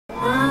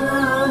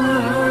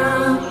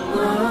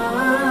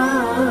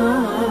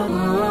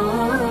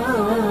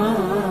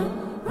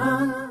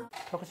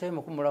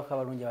mukumulako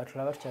abalungi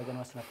abatulaba tukyagana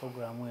wasina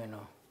programu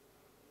eno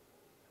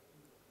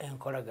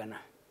enkolagana.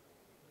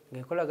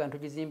 Ng'enkolagana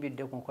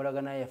tugizimbidde ku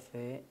nkolagana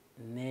yaffe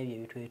n'ebyo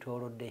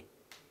ebitwetoolodde.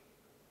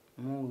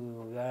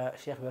 Mungu ya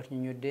Sheikh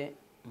byatunyonnyodde,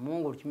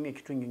 Mungu kimu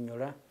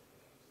ekitunyonnyola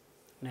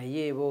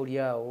naye eba oli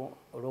awo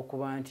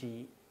olw'okuba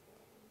nti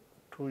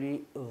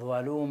tuli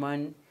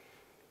dhaluman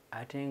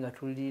ate nga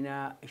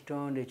tulina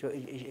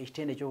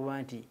ekitende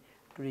ekyokuba nti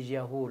tuli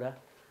jahuula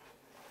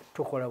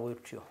tukola bwe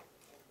tutyo.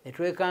 Ne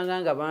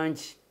twekanga nga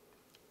bangi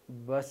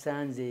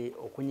basanze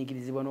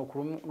okunyigirizibwa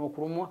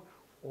n'okulumwa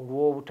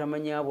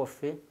olw'obutamanya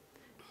bwaffe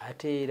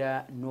ate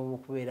era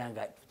n'okubeera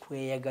nga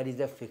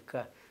tweyagaliza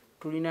ffekka.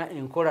 Tulina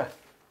enkola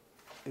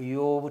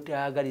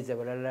ey'obutaagaliza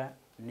balala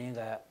naye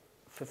nga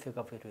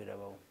ffeffekka ffe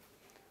twerabawo.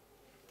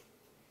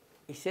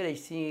 Ekiseera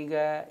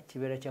ekisinga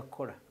kibeera kya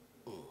kukola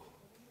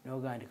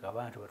n'ogandika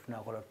abantu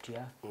batunakola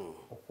tutya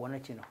okuwona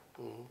kino.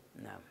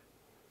 Naam.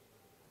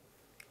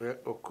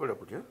 Okukola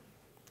kutya?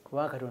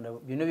 Kubanga Katonda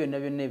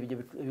byonna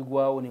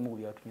ebigwawo ne Mungu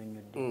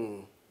byatunyonnyodde.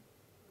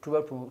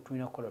 Tuba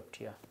tulina kukola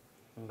tutya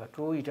nga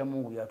tuyita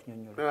Mungu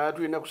byatunyonnyola.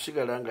 Tulina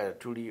kusigala nga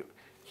tuli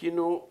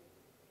kino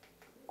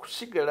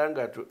kusigala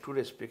nga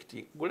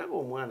respecting. Bulaba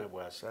omwana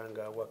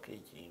bw'asanga awaka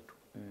ekintu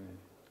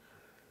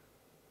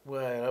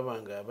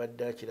bw'alaba nga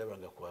abadde akiraba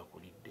nga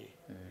kwakulidde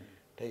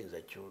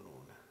tayinza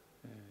kyonoona.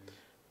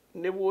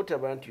 Ne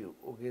bw'otaba nti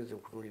ogenze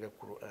okutunulira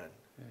Quran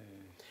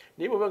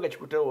naye bw'oba nga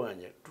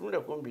kikutawaanya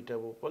tunulako mu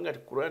bitabo kubanga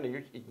Quran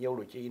eyo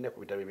enjawulo kyeyina ku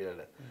bitabo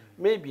ebirala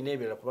maybe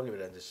n'ebirala kubanga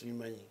ebirala nze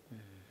sibimanyi.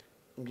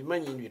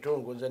 Mbimanyi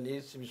mbitongoza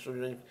naye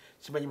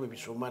simanyi bwe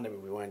bisoma na bwe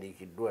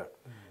biwandiikiddwa.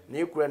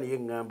 Naye Quran ye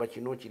ngamba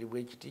kino kiri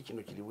bwe kiti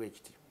kino kiri bwe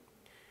kiti.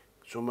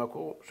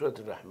 Somako Surat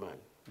Ar-Rahman.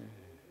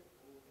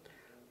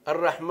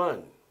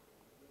 Ar-Rahman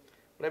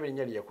olaba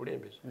erinnya lye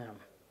yakulembeza? Naam.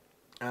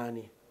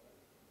 Ani?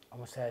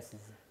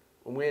 Omusaasizi.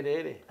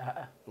 Omwereere?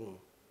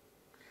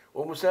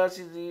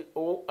 Omusaasizi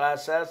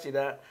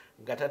asaasira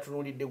nga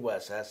tatunulidde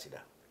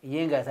gw'asaasira.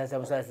 Ye ng'asaasira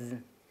busaasizi.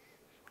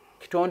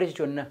 Kitonde ki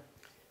kyonna.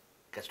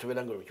 Kasi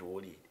tobeera nga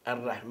lwekiwulire.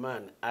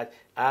 Ar-Rahman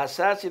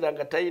asaasira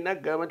nga talina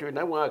kugamba nti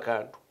wenamu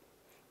akantu.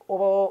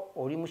 Oba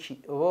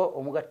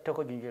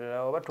omugattako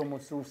jinjirala oba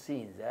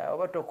tomusuusinza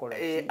oba tokola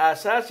ki.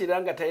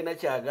 Asaasira nga talina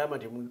kyagamba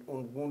nti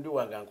gundi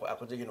wange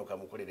akoze kino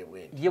kamukolere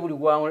bwendi. Ye buli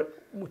gwamu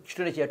mu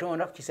kitonde kye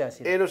yatonda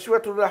kukisaasira. Eno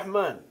Suratu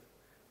Rahman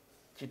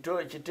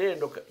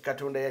kitendo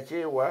Katonda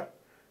yakyewa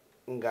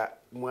nga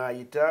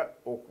mwayita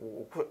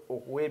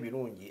okuwa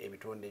ebirungi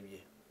ebitonde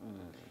bye.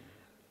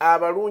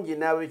 Abalungi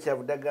naawe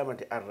kyavudde agamba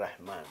nti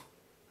Ar-Rahman.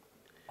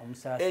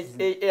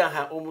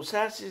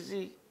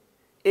 Omusaasizi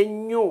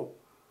ennyo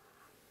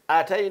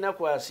atalina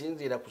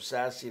kwasinziira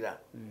kusaasira.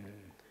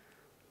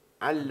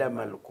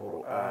 Allama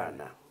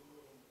al-Qur'ana.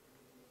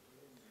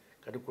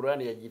 Kati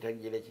Qur'ani yagiyita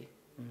ki?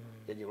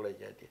 Yagikola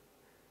kyatya?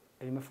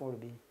 Ebimafuulu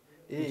bi.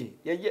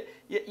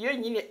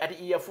 Yennyini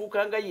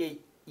yafuukanga ye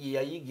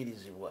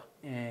yayigirizibwa.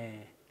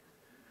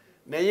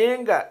 Naye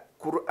nga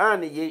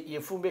Qur'ani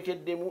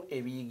yefumbekeddemu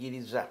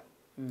ebiyigiriza.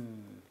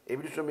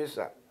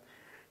 Ebitusomesa.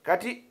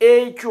 Kati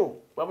ekyo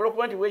wamala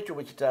okuba nti weekyo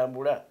bwe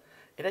kitambula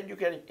era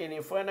jjukira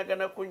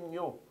eneefaanaganako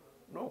nnyo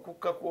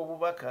n'okukka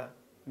kw'obubaka.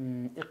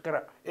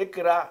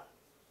 Ikra.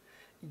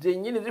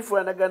 Zennyini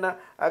zifaanagana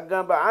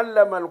agamba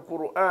allama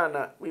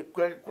al-Qur'ana.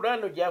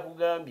 Qur'ano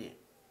gyakugambye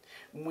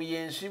mu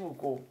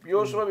yensibuko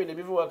by'osoma bino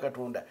ebiva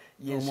Katonda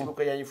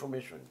yensibuko ya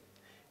information.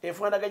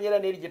 Efaanaganya era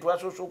n'eri gye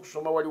twasoose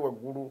okusoma wali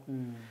waggulu.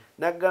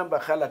 N'agamba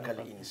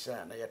khalaqal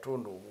insana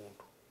yatonda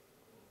omuntu.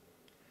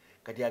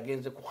 Kati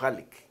agenze ku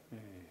khalik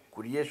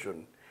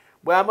creation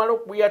bw'amala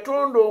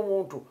yatonda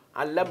omuntu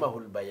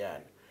allamahul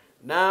bayan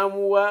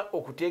n'amuwa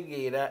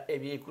okutegeera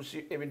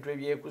ebintu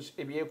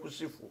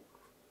ebyekusifu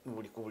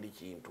ku buli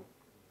kintu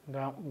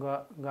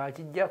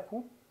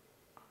ng'akijjaku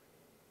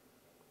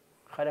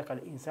khalaqal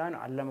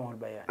insana allamahul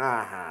bayan.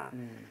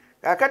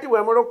 Kakati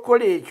bw'amala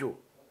okukola ekyo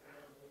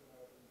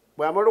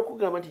bw'amala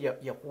okugamba nti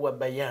yakuwa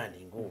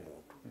bayani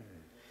ng'omuntu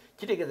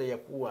kitegeeza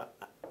yakuwa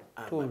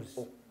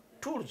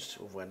tools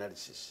of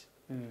analysis.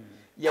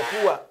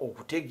 Yakuwa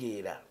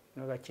okutegeera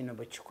nga kino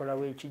bwe kikola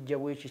bwe kijja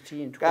bwe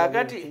kikintu.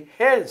 Kakati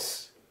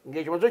hence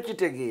ng'ekyo maze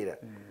kitegeera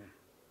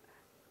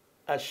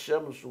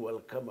ashamsu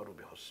wal kamaru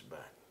bihusban.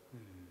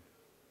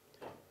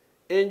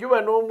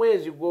 Enjuba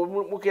n'omwezi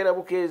mukeera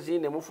bukeezi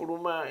ne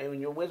mufuluma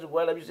omwezi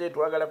gwalabise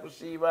twagala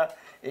kusiiba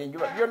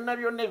enjuba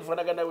byonna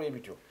ebifaanaganawo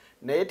ebityo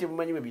naye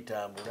temumanyi bwe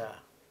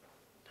bitambula.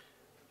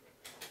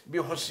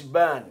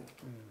 Bihusban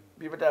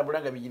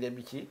bitambula nga bigira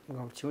biki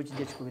nga kimu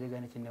kijja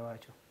kikubiregana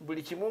kinnewaakyo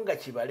buli kimu nga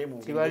kibale mu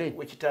ngeri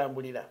we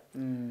kitambulira.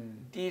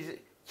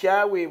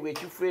 Kyaweebwa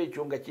ekifo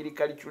ekyo nga kiri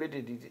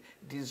calculated it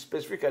is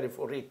specifically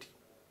for it.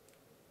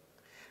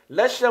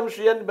 La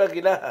shamsu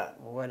yanbaghi laha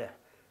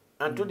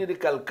an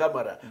tudrika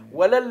al-qamara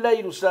wala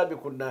al-laylu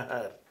sabiqu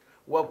an-nahar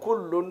wa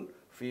kullun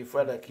fi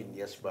falakin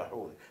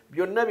yasbahun.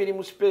 Byonna biri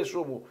mu space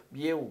omwo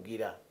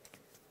byewugira.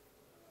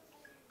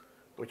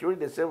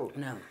 Okiwulidde ssebo?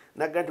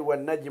 Nagga nti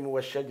wannajmu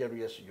washajaru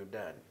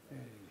yasjudan.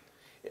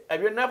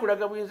 Byonna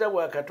akulaga buyinza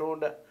bwa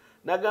Katonda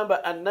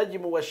nagamba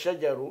annajimu wa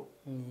shajaru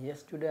ya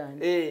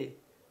Sudan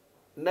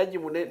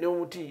najimu ne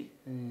omuti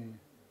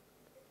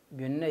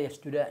byonna ya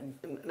Sudan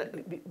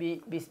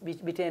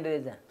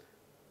bitendereza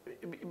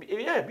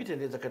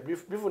bitendereza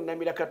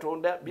bivunamira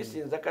Katonda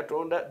bisinza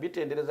Katonda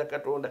bitendereza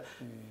Katonda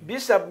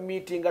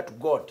bisubmitting to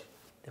God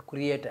the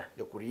creator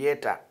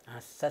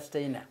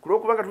sustainer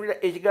kulokubanga tulira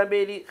ekigambo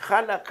eri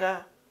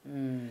khalaka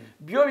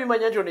byo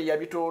bimanya nti ono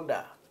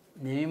yabitonda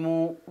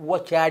nebimu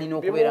wakyalina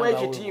okubeera ngawo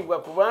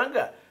ekitiibwa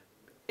kubanga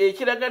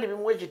ekiraga nti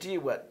bimuwa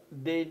ekitiibwa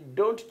they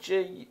don't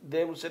change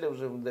themselves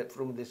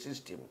from the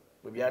system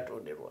bwe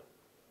byatonderwa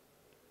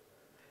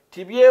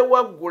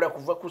tibyewaggula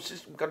kuva ku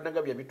system Katonda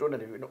nga byabitonda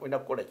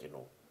nenakukola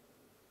kino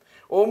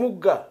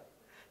omugga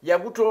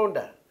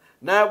yagutonda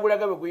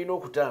n'agulaga bwe gulina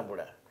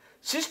okutambula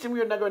system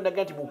yonna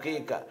naga nti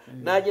mukeeka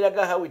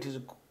n'agiraga how it is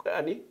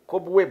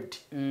cobwebbed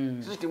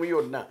system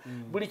yonna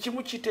buli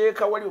kimu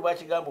kiteeka wali bwe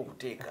bakigamba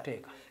okuteeka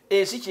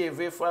ensi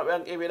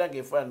kyeva ebeera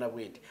ng'efaanana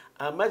bweti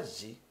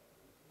amazzi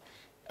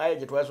aya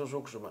gye twasoose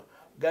okusoma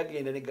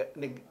gagenda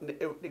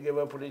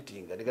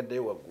negevaporatinga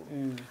negaddayo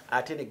waggulu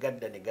ate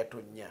negadda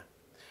negatonnya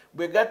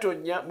bwe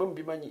gatonnya mwe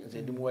mubimanyi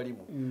nze ndi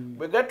muwalimu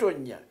bwe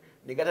gatonnya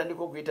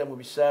negatandika okuyita mu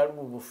bisaalu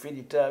mu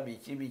bufirita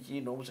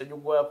biki n'omusenyu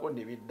gwako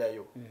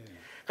nebiddayo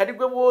kati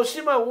gwe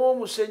bw'osimawo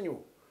omusenyu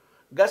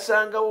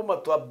gasangawo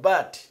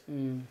matwabaati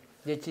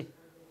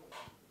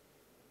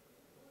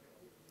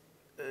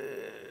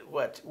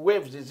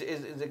waves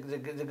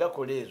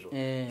zegakola ezo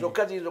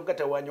zokka ziyinza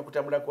okugatawaanya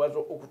okutambula kwazo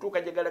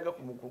okutuuka gye galaga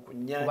ku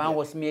nnyanja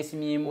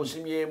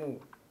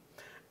osimyemu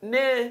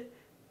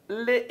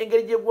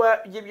engeri gye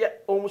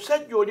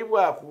omusajja oli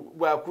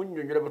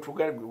bwakunnyonnyola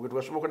bwe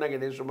twasomako nange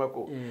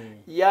nensomako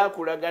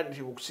yakulaga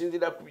nti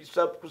okusinziira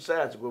ku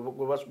sayansi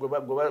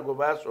gwe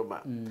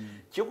baasoma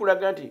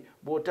kikulaga nti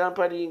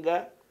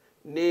bw'otampalinga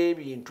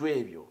n'ebintu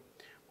ebyo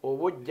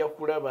oba ojja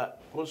kulaba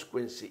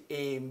consequence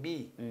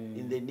embi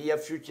in the near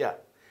future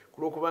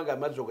kulwokubanga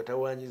amazzi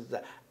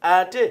ogatawaanyizza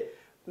ate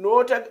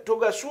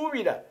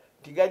togasuubira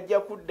tigajja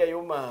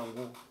kuddayo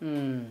mangu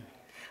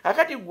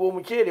akati gwe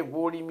omuceere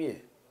gw'olimye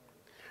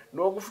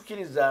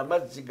n'ogufukiriza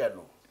amazzi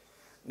gano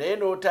naye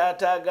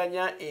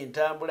n'otaataaganya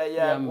entambula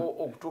yaago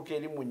okutuuka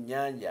eri mu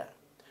nnyanja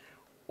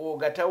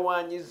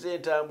ogatawaanyizza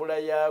entambula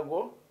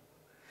yaago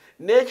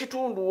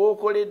n'ekitundu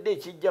w'okoledde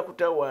kijja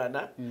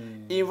kutawaana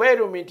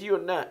environment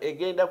yonna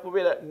egenda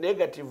kubeera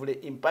negatively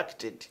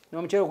impacted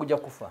n'omuceere gujja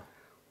kufa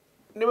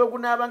ne bwe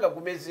gunaaba nga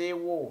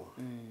gumezeewo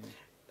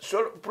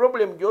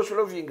problem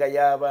gy'osolovinga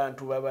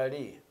y'abantu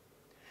babale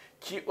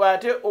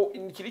ate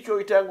kiri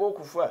kyoyitanga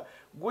okufa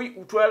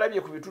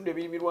twalabye ku bitundu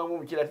ebirimirwamu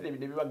omuceere ate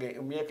nebibanga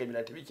emyaka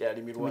emirala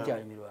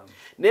tebikyalimirwamu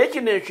naye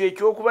kino ekyo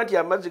ekyokuba nti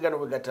amazzi gano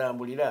bwe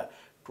gatambulira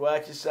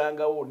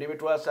twakisangawo ne bwe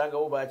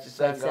twasangawo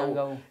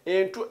bakisangawo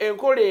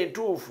enkola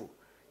entuufu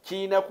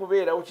kirina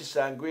kubeerawo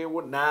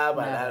kisangwewo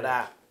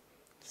n'abalala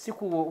si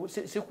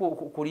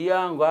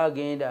kulya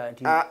ng'agenda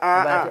nti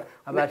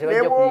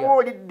ne bw'oba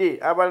olidde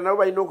abalala nabo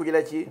balina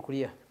okugira ki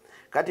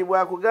kati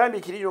bwakugambye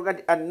kiriyo nga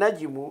nti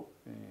annajimu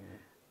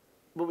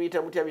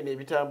mubiyita mutya bino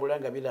ebitambula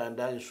nga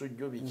biranda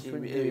ensujju biki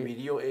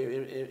ebiryo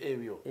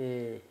ebyo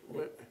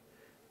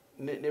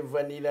ne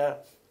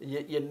vanira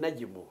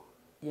yennajimu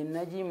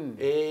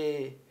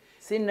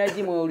si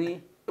najimu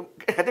oli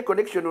ate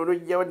connection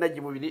olujjawo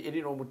najimu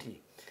eri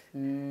n'omuti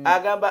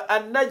agamba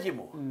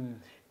annajimu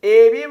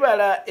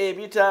ebibala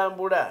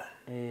ebitambula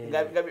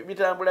nga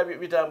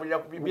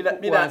bitambulira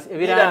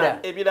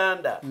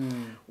ebiranda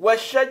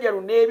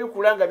washajaru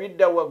n'ebikula nga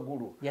bidda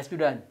waggulu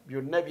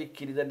byonna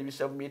bikkiriza ne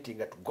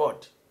bisubmitinga to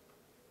God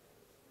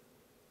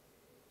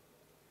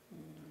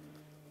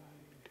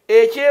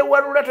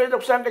ekyewalula toyinza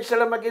kusanga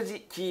kisala magezi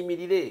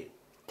kiyimirire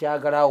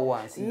kyagalawo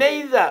wansi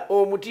neither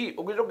omuti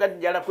ogwiza okuga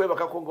njala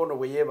kwebakako ngono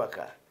bwe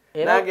yeebaka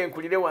nange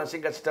nkulire wansi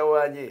nga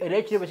sitawaanye era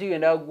ekirebo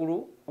kigenda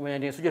waggulu omanya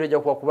nti ensujju tejja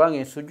kuba kubanga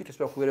ensujju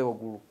tesobola kubeera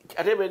waggulu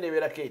ate bwe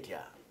nebeerako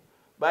etya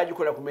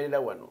bagikola kumerera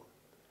wano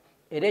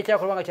era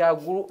ekyakolebanga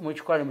kyaggulu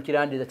mukikola ne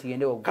mukirandiza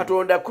kigende waggulu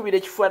Katonda akubira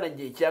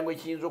ekifaananyi ekyangu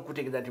ekiyinza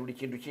okutegeeza nti buli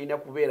kintu kirina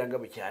kubeera nga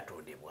bwe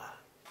kyatondebwa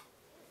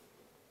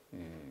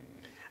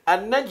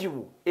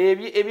annajibu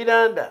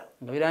ebiranda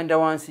nga biranda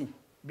wansi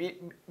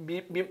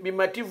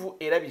bimativu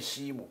era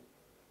bisiimu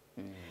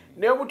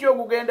naye omuti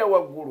ogugenda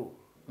waggulu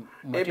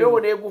empewo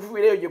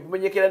negufuireyo gye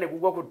gumenyekera ne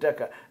gugwa ku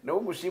ttaka nawo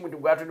gusiimu nti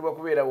gwatondebwa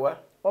kubeera wa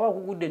waba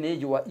kugudde naye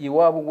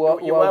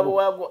iwaabwe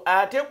waago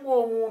ate gwe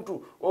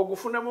omuntu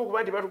ogufunamu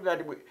okuba nti batugaa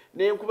nti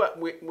nenkuba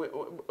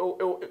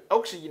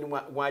oxygen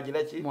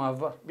mwagira ki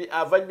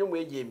ava nnyo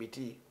mwegyo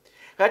emiti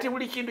kati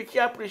buli kintu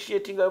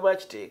kyappreciatinga bwe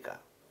bakiteeka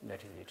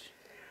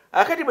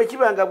akati bwe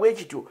kibanga bwe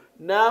kityo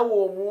naawe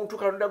omuntu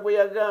Katonda gwe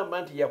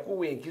yagamba nti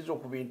yakuwa enkizo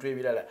ku bintu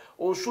ebirala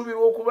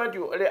osuubirwa okuba nti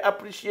ole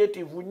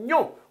appreciative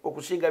nnyo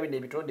okusinga bino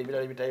ebitonde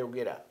ebirala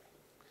bitayogera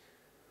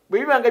bwe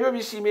bibanga byo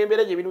bisiima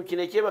embeera gye bino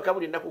kino ekyebaka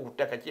buli nnaku ku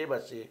ttaka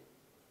kyebase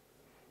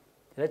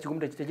era kigumu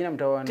tekina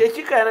mutawaana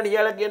tekikaana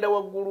niyalagenda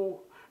waggulu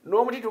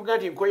n'omuti tuga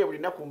nti nkoye buli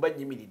nnaku mba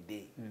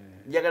nnyimiridde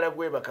njagala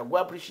gwebaka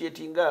gwa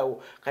appreciatinga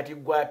awo kati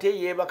gwe ate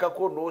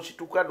yeebakako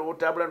n'osituka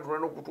n'otambula n'otula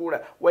n'okutuula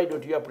why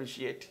don't you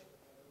appreciate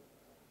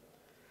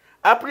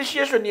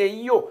appreciation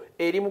eyiyo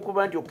eri mu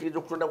kuba nti okkiriza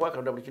okutonda kwa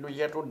Katonda buli kintu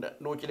kyatonda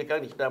n'okireka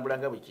ne kitambula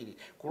nga bwe kiri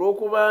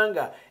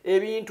kulw'okubanga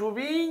ebintu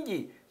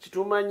bingi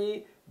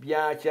situmanyi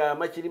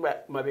byakyama kiri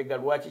mabega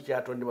lwaki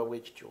kyatondebwa bwe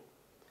kityo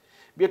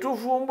bye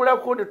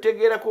tuvumbulako ne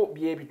tutegeerako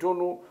bye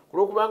bitono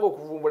kulw'okubanga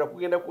okuvumbula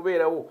kugenda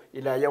kubeerawo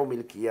ila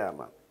yaumil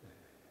kiyama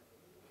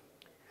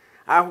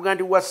akuga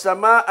nti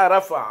wasamaa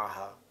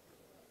rafaaha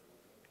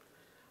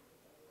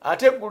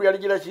ate eggulu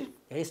yaligira ki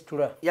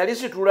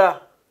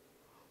yalisitula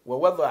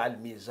wawadaa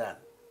almizan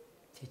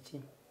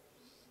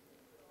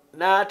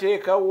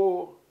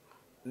n'ateekawo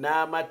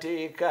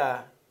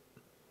n'amateeka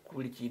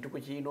buli kintu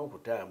kwe kirina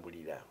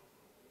okutambulira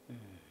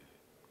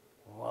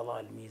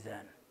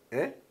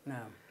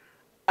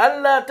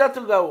alla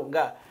tatgaw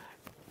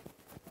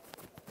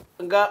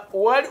nga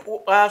wali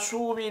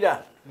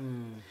asuubira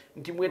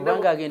nti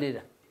mwenna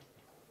agendera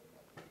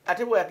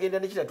ate bw'agenda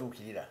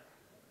nekitatuukirira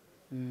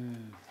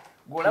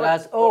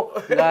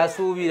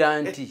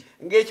ng'asuubira nti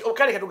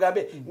kale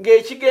katugambe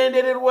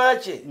ng'ekigendererwa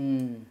kye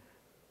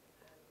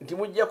nti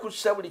mujja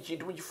kussa buli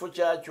kintu mu kifo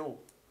kyakyo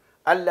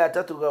alla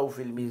tatgaw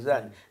fi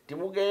lmizan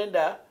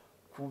timugenda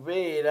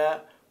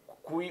kubeera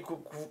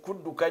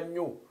kudduka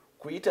nnyo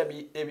kuyita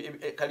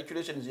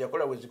calculations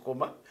yakola we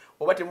zikoma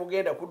oba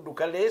temugenda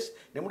kudduka less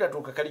ne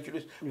mutatuuka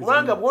calculation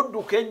kubanga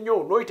bwodduka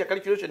ennyo n'oyita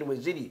calculation we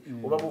ziri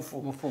oba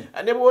mufu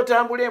ne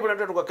bw'otambula empona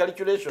tatuuka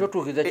calculation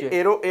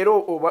era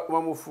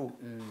oba mufu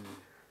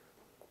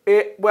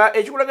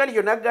ekikulaga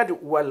nikyo nagga nti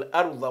wal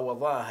arda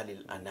wadaaha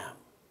lil anam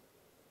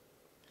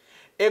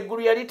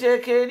eggulu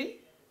yaliteeka eri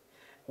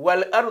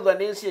wal arda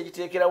n'ensi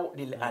yagiteekerawo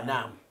lil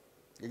anam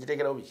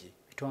yagiteekerawo biki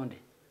bitonde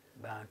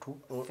bantu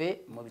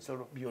fe mu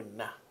bisolo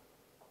byonna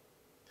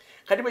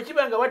kati bwe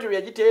kiba nga bwatyo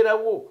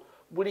yagiteerawo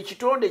buli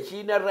kitonde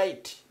kirina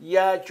right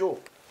yakyo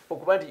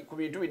okuba nti ku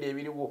bintu bino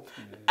ebiriwo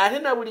ate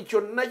na buli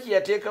kyonna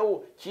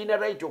kyeyateekawo kirina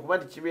right okuba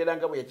nti kibeera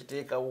nga bwe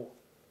yakiteekawo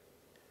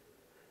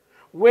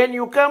when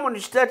you come and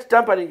start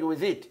tampering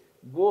with it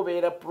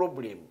gwobeera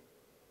problem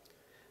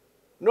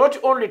not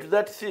only to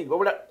that thing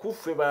wabula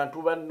kuffe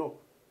bantu banno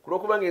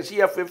kulw'okubanga ensi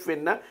yaffe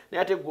ffenna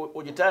naye ate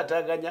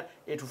ogitaataaganya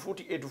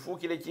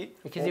etufuukire ki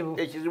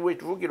ekizibu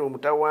etufuukire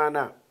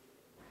omutawaana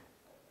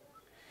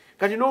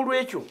kati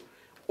n'olwekyo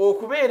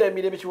okubeera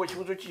emirembe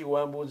kibuzo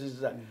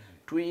kiwambuuzizza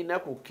tulina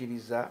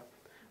kukkiriza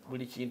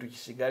buli kintu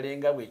kisigale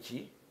nga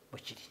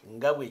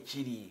bwe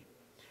kiri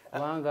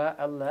kubanga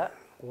Allah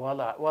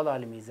wala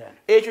almizan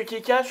ekyo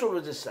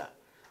kyekyasobozesa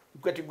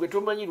kati gwe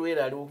tomanyi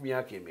lwera aliwo ku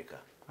myaka emeka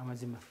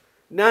amazima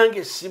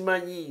nange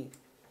simanyi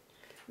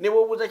ne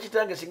bwobuuza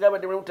kitange singa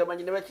abadde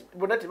mutamanyi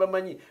bonna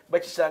tebamanyi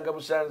bakisanga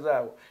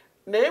busanzaawo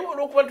naye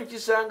olw'okuba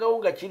tukisangawo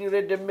nga kiri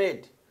ready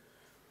made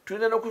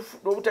tulina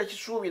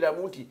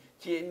n'obutakisuubiramu nti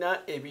kirina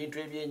ebintu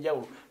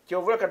ebyenjawulo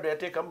kyovula kaddo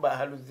yateekamu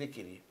bahalu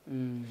dhikiri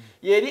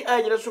yeri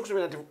aya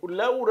gyerasokusomera nti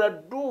law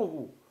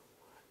radduuhu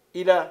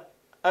ila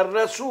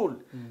arrasul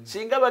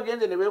singa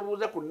bagenze ne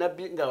beebuuza ku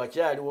nabbi nga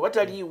wakyaliwo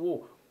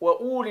bataliiwo wa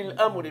ulil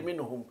amri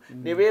minhum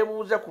ne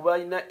beebuuza ku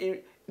balina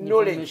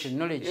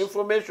knowledge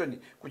information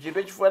ku kintu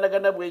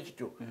ekifaanagana bwe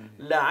kityo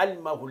la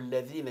alimahu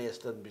alladhina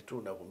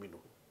yastanbituunahu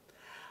minhum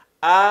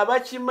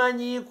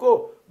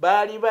abakimanyiiko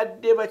baali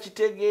badde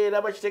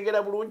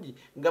bakitegeera bulungi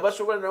nga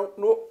basobola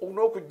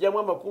n'okugyamu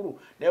amakulu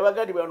naye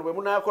baga nti bano bwe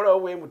munaakolawo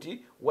bwe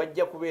muti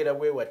wajja kubeera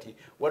bwe wati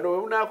wano bwe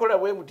munaakola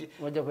bwe muti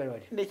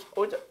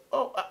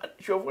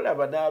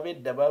kyovulaba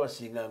n'abedda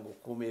baabasinganga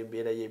okukuuma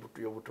embeera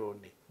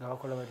y'obutonde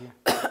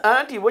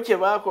anti bo kye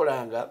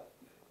baakolanga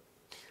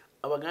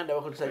abaganda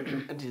bakozesa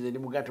nti nze ndi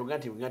muganti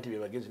nti be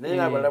bagezi naye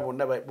n'abalala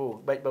bonna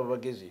baba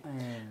bagezi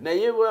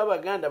naye bo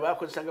abaganda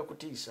baakozesanga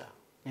kutiisa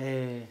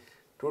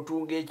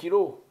totunga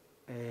ekiro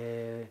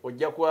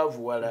ojja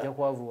kwavuwala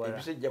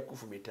empisa ejja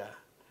kufumita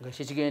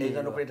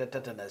eza nokuleeta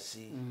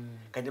tatanasi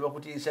kati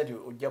bakutiisa nti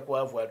ojja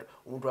kwavuwala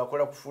omuntu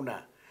akola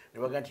kufuna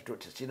nebaga nti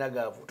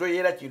sinagaavu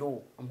toyeera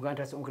kiro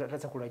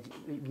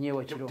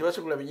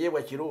tebasakula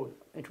binyeebwa kiro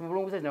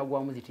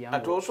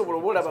ate osobola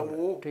oba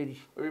olabamu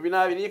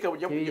binabiriika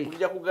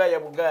kujja kugaaya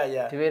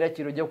bugaaya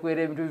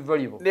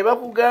ne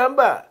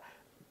bakugamba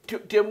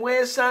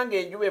temwesanga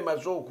enjuba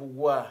emaze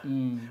okugwa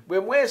bwe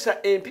mwesa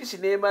empisi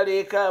n'emala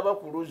ekaaba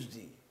ku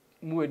luzzi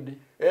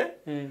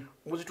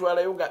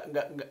muzitwalayo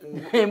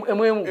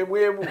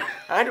emwemu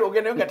anti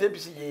ogendayo nga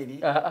tempisi gyeri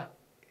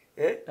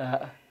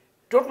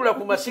totula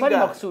ku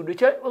masiga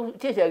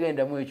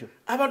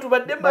abantu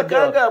badde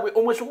mumaka gaabwe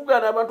omweso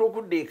kugaana abantu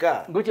okudda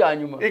eka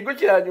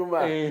gokyanyuma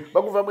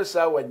baguvamu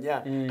essaawa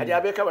 4 kati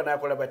abeeka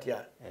banaakola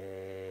batya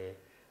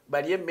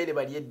balye emmere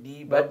balye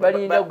eddi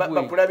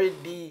bakulaba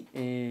eddi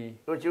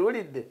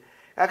okiwulidde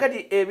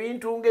akati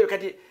ebintu ngaebyo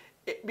kati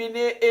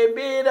bine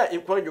embeera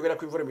kuba njogera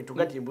ku environment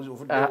nga nti embuzi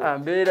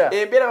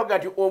embeera baga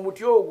nti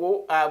omuti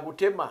ogwo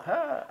agutema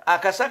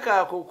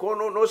akasaka ako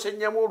kono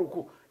n'osenyamu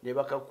oluku ne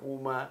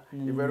bakakuuma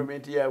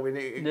environment yaabwe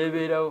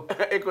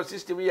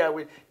ecosystem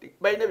yaabwe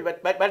balina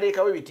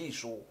baleekawo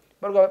ebitiiso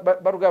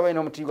baruga balina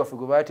omuti gwaffe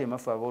gwe baatema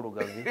ffe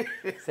aboolugavu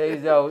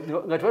saizaawo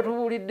nga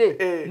tebatubuulidde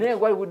naye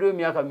gwalibuddeyo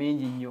emyaka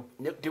mingi nnyo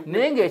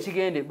naye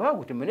ngaekigende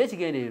baagutema naye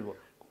ekigendererwa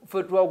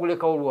ffe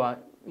twagulekawo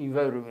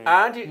environment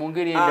anti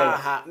mungeri endala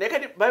aha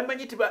nekati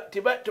bamanyi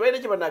tibalina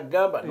kye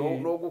banagamba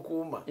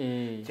n'ogukuuma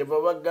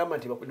kyeva bagamba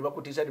nti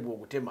bakutiisa nti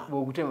bw'ogutema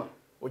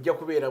ojja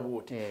kubeera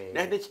bw'oti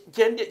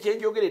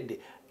kyenjogeredde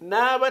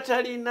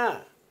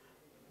n'abatalina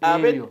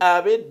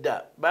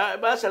abedda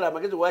basala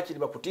amagezi waakiri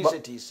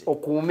bakutiisetiise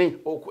okuume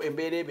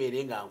embeera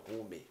ebeere nga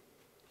nkuume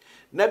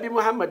nabbi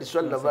muhammadi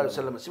sallallahu alaihi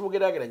wasallam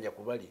simugeraageranya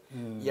kubali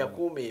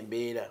yakuuma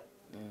embeera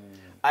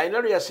ayina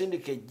lwe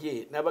yasindika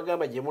ejje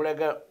n'abagamba gye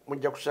mulaga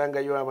mujja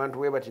kusangayo abantu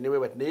webati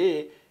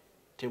naye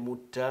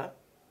temutta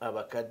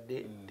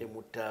abakadde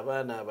temutta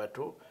abaana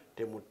abato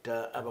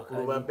temutta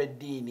abakulu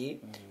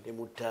b'eddiini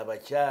temutta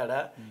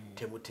abakyala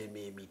temutema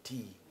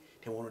emiti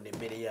temwonona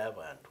emmere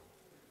y'abantu.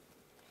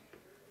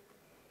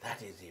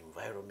 That is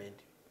environment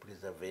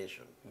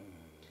preservation.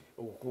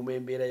 Okukuuma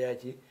embeera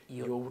yaki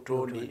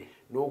y'obutonde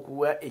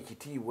n'okuwa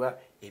ekitiibwa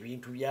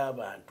ebintu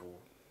by'abantu.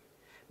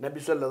 Nabbi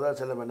sallallahu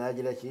alaihi wasallam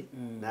n'agira ki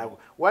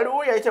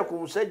waliwo yayita ku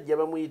musajja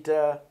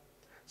bamuyita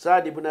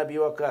Saad ibn Abi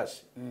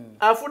Waqqas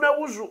afuna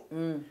wuzu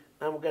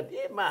namugati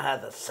ma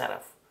hadha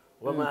saraf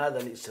wa ma hadha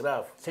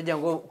al-israf sajja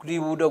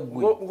ng'odiibuuda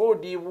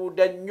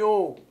ng'odiibuuda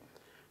nnyo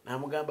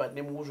namugamba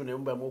ne muwuzu ne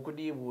mubba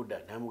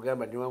okudiibuuda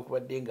namugamba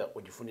newankubadde nga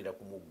ogifunira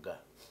ku mugga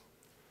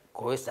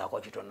kowesaako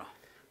kitono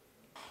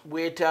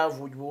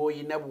bwetaavu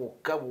bw'oyina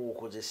bwokka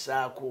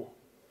bw'okozesaako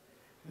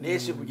naye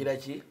si kugira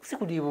ki si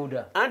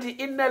kudiibuuda anti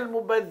innal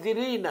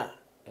mubadhirina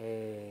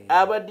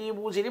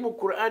abadiibuuzi eri mu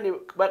Qur'ani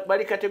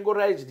bali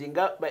categorized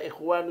nga ba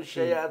ikhwanu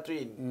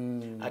shayatin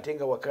ate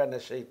nga wakana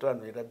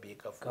shaitanu li rabbi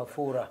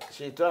kafura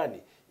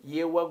shaitani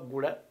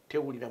yewaggula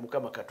tewulira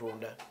mukama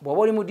katonda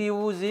bw'oba oli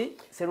mudiibuuzi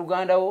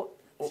serugandawo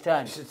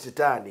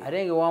sitaani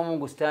ate nga wa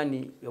Mungu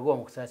sitaani yagoba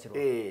mu kusaasirwa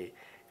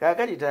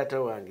kaakati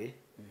taata wange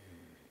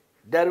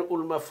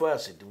darul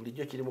mafasid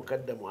bulijjo kiri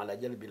mukaddamu ala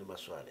jalbil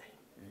masalih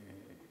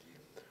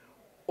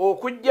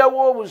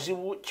okujjawo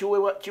obuzibu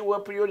kiwa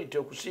priority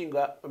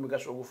okusinga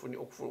emigaso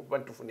okuba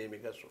tufuna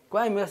emigaso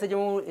kuba emigaso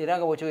gyemumu era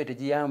nga bwekyoyo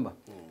tegiyamba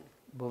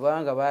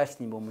bwebanga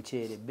basimba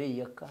omuceere ebbeeyi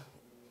yakka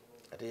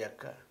ate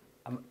yakka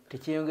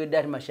tekyeyongedde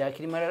ati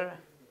mashaakiri malala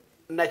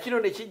nakino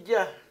ne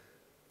kijja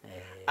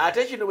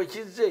ate kino bwe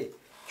kizze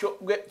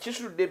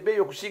kisudde ebbeeyi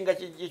okusinga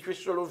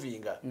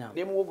kyesolovinga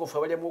ne muwogofu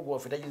abalya muwogo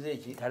waffe tagize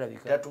eki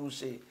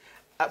tatuuse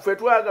ffe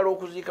twagala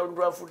okuziika lu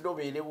twafudde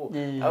obeerewo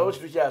abo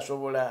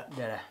situkyasobola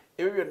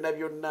ebyo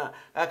byonna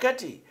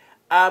akati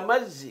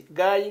amazzi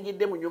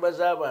gayingidde mu nyumba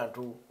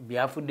z'abantu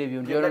byafudde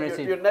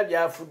byonna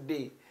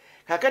byafudde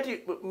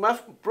kakati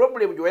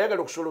problem gye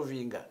wayagala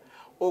okusolovinga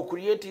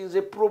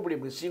okulietinze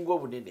problem esinga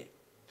obunene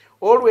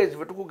always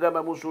fe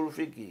tukugamba mu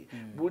sulufiki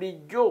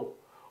bulijjo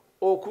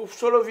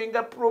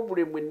okusolovinga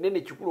problem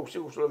enene kikulu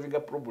okusinga okusolovinga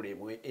problem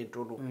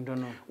entono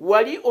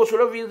wali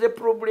osolovinze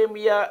problem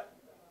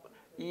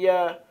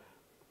ya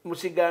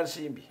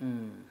musigansimbi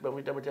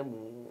bamuyita batya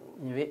mu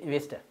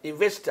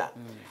investor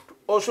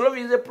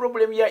osolovinze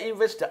problem ya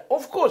investor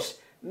of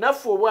course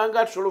naffe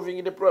obwanga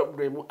tusolving the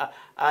problem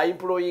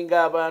employing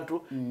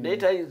abantu naye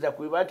tayinza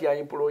kuba nti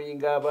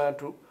employing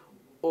abantu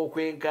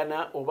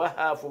okwenkana oba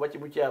hafu oba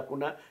kimu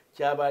kyakuna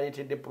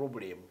kyabaleetedde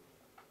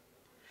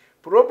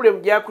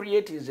problem gya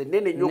creating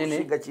nene nnyo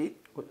okusinga ki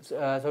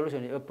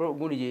solution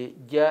gundi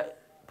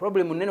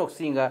problem nene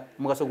okusinga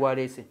mugaso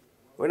gwaleese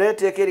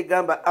oneeteeka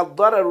erigamba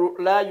addararu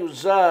la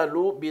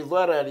yuzalu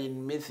bidararin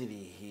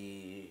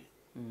mithlihi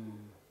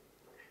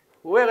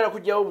weyagala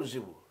kujjawo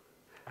obuzibu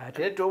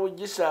ate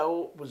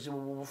tobugisaawo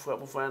buzibu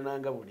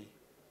bufaananga buli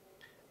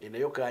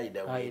enayo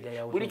kaayida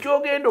buli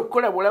kyogenda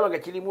okukola bwolaba nga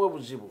kirimu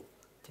obuzibu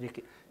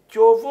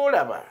kyova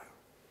olaba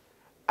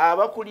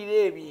abakulira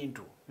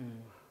ebintu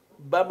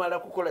bamala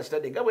kukola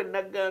study nga bwe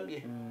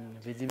nagambye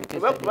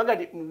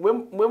bagati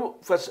mwe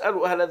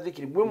fasalu ahla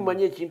dhikri mwe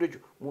mumanye ekintu ekyo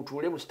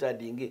mutuule mu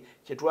studying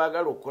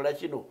kyetwagala okukola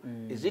kino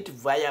is it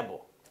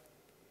viable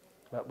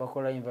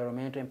bakola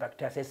environmental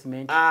impact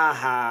assessment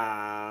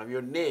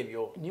byonna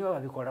ebyo nibo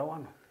babikola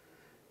wano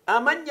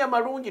amannya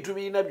malungi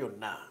tubirina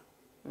byonna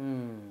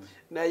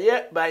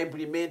naye ba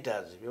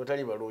implementers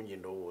byotali balungi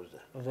ndowooza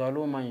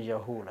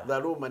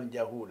zaluman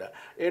jahula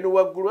eno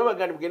waggulu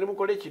babagandi mugende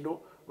mukole kino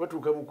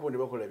batuuka mukundi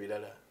bakola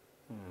birala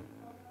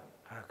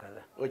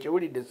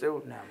okiwulidde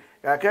sewo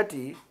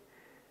kakati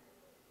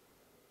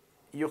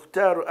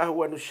yukhtaru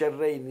ahwanu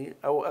sharraini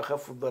au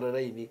akhafu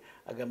dararaini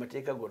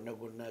agamateeka gonna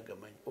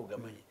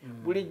ogamanyi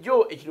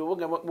bulijjo ekino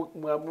nga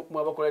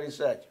mwabakola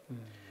research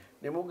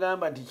ne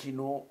mugamba nti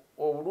kino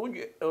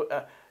obulungi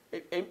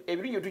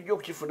ebirungi tujja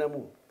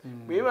okukifunamu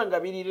bweba nga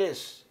biri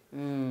less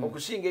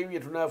okusinga ebyo bye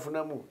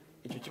tunaafunamu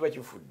ekyo kiba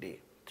kifudde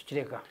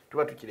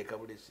tuba tukireka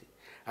bulesi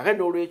akati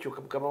n'olwekyo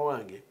mukama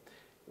wange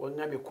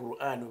waŋŋambye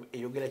Qur'an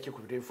eyogera ki ku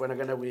bintu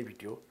ebifaanagana bwe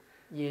bityo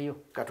yeyo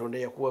katonda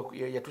yatuwa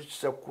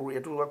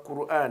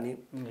Qur'an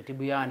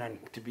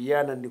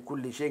tibyanan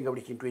likulli shay nga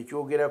buli kintu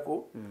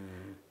ekyogerako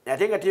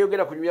ate nga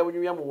teyogera kunyumya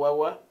bunyumya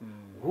muwawa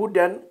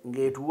hudan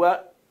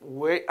ng'etuwa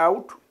way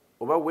out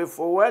oba way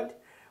forward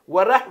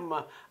wa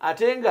rahma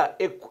atenga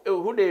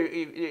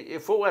hude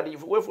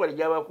forward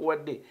jaba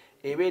kuwadde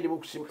ebedi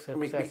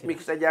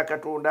mikisa ja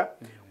katonda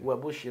wa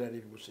bushira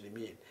lil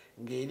muslimin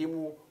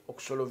ngerimu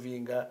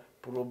okusolovinga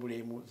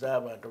problemu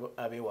z'abantu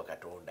abewa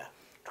katonda.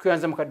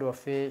 Tukianza mukadde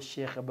waffe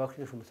Sheikh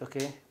Abubakar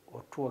Musoke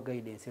otuwa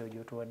guidance yo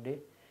gyotuwadde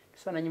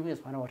tusana nyimbi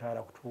subhanahu wa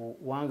ta'ala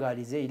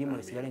kutuwangalize irimu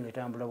esigale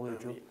ngetambula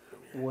bwetyo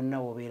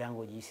wonna wobeera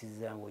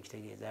ng'ogiyisizza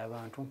ng'okitegeeza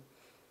abantu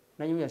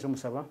nanyumya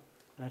somusaba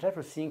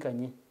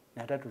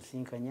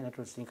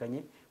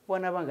natatusinkanye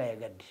bw'anaaba nga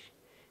yagadde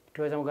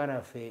tuweza muganda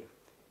waffe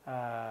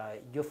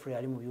Geoffrey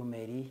ali mu byuma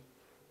eri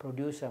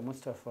producer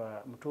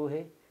Mustafa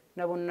Mutuhe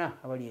na bonna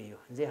abali eyo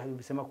nze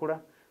Habibu Semakula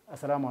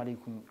assalamu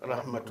alaikum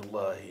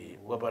rahmatullahi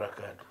wa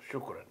barakatuh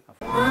shukran.